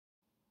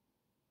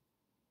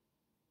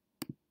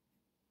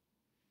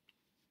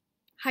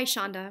Hi,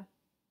 Shonda.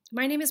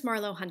 My name is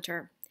Marlo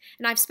Hunter,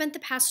 and I've spent the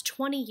past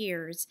 20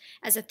 years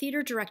as a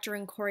theater director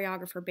and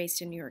choreographer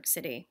based in New York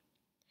City.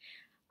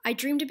 I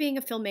dreamed of being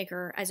a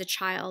filmmaker as a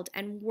child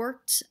and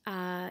worked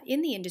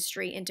in the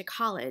industry into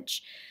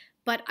college,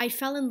 but I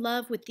fell in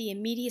love with the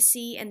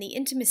immediacy and the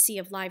intimacy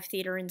of live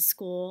theater in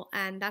school,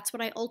 and that's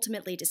what I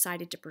ultimately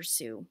decided to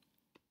pursue.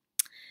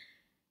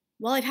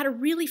 While I've had a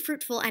really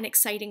fruitful and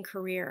exciting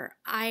career,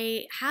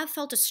 I have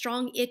felt a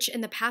strong itch in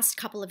the past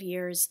couple of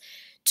years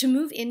to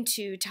move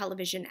into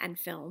television and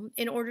film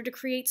in order to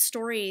create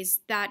stories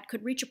that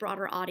could reach a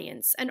broader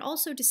audience and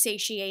also to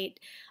satiate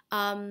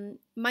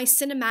my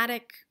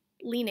cinematic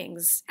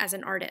leanings as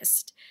an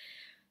artist.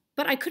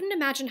 But I couldn't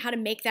imagine how to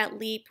make that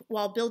leap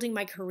while building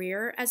my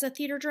career as a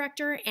theater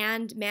director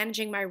and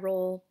managing my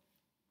role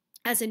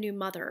as a new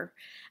mother.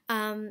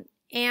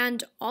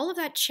 And all of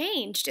that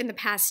changed in the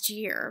past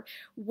year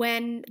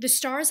when the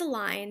stars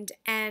aligned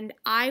and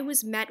I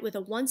was met with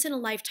a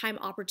once-in-a-lifetime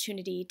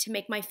opportunity to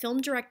make my film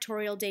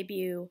directorial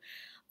debut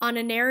on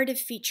a narrative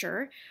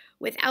feature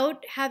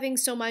without having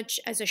so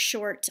much as a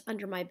short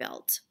under my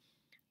belt.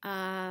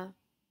 And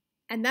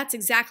that's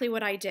exactly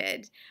what I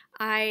did.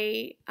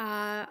 I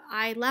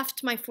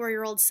left my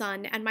 4-year-old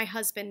son and my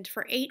husband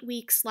for 8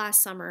 weeks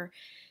last summer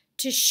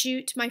to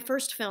shoot my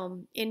first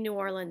film in New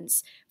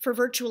Orleans for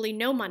virtually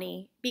no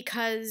money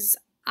because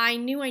I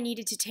knew I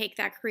needed to take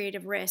that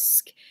creative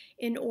risk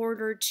in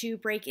order to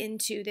break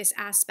into this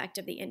aspect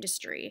of the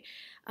industry.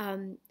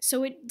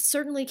 So it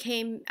certainly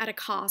came at a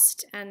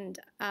cost and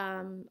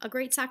a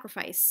great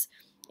sacrifice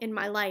in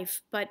my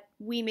life, but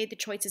we made the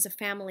choice as a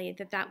family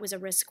that that was a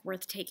risk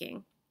worth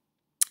taking.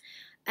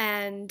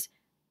 And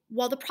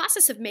while the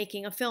process of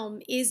making a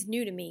film is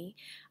new to me,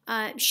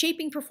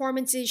 shaping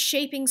performances,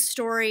 shaping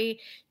story,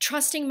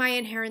 trusting my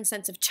inherent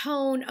sense of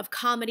tone, of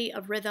comedy,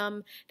 of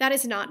rhythm, that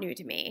is not new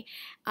to me.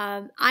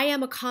 I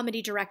am a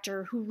comedy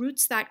director who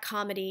roots that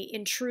comedy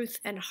in truth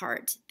and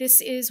heart.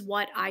 This is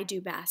what I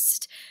do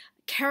best.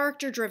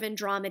 Character-driven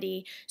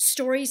dramedy,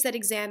 stories that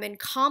examine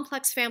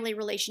complex family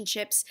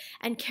relationships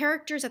and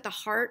characters at the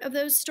heart of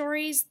those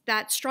stories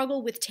that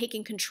struggle with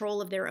taking control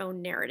of their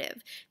own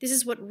narrative. This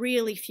is what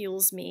really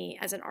fuels me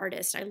as an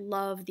artist. I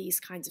love these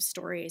kinds of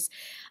stories.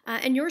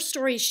 And your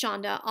stories,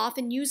 Shonda,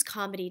 often use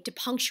comedy to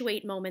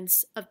punctuate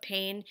moments of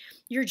pain.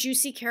 Your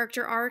juicy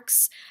character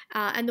arcs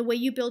and the way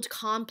you build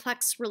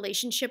complex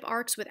relationship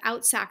arcs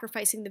without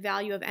sacrificing the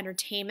value of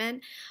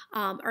entertainment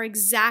are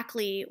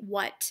exactly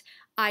what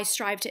I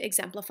strive to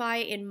exemplify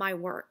in my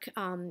work.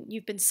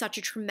 You've been such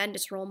a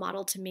tremendous role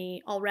model to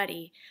me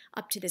already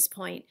up to this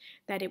point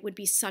that it would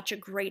be such a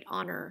great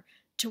honor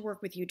to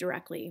work with you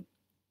directly.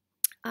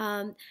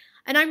 And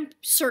I'm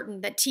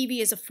certain that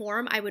TV is a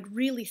form I would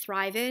really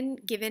thrive in,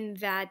 given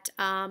that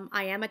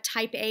I am a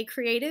type A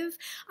creative.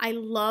 I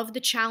love the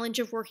challenge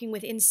of working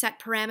within set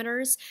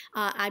parameters.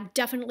 I'm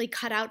definitely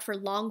cut out for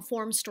long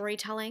form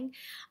storytelling.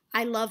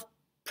 I love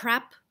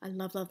prep. I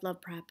love, love, love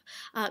prep.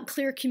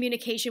 Clear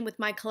communication with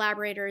my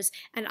collaborators,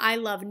 and I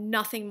love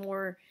nothing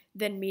more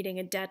than meeting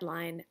a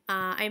deadline.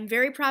 I am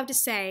very proud to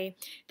say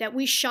that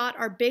we shot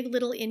our Big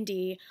Little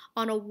Indie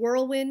on a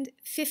whirlwind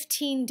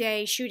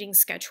 15-day shooting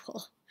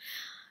schedule.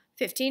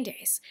 15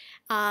 days.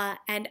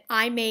 And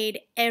I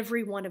made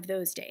every one of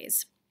those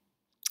days.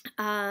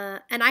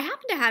 And I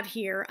happen to have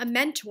here a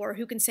mentor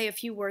who can say a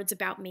few words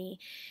about me.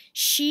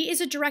 She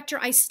is a director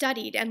I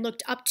studied and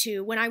looked up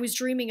to when I was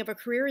dreaming of a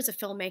career as a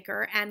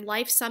filmmaker, and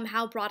life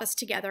somehow brought us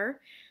together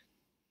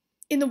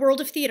in the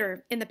world of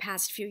theater in the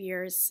past few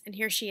years. And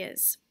here she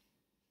is.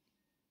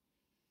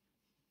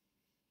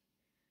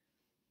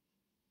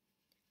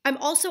 I'm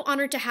also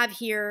honored to have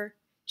here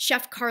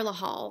Chef Carla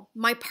Hall,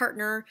 my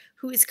partner,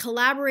 who is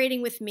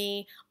collaborating with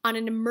me on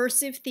an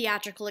immersive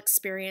theatrical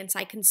experience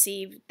I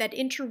conceived that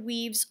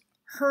interweaves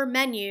her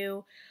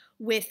menu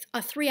with a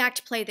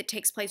 3-act play that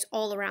takes place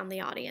all around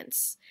the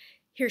audience.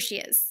 Here she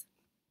is.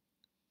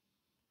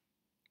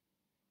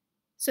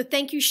 So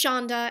thank you,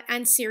 Shonda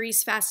and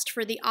Series Fest,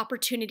 for the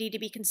opportunity to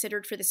be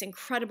considered for this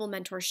incredible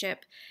mentorship.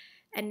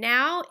 And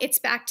now it's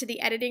back to the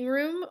editing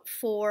room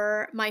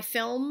for my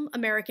film,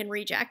 American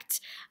Reject.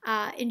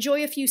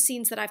 Enjoy a few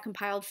scenes that I've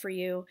compiled for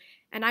you,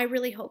 and I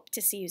really hope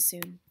to see you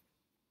soon.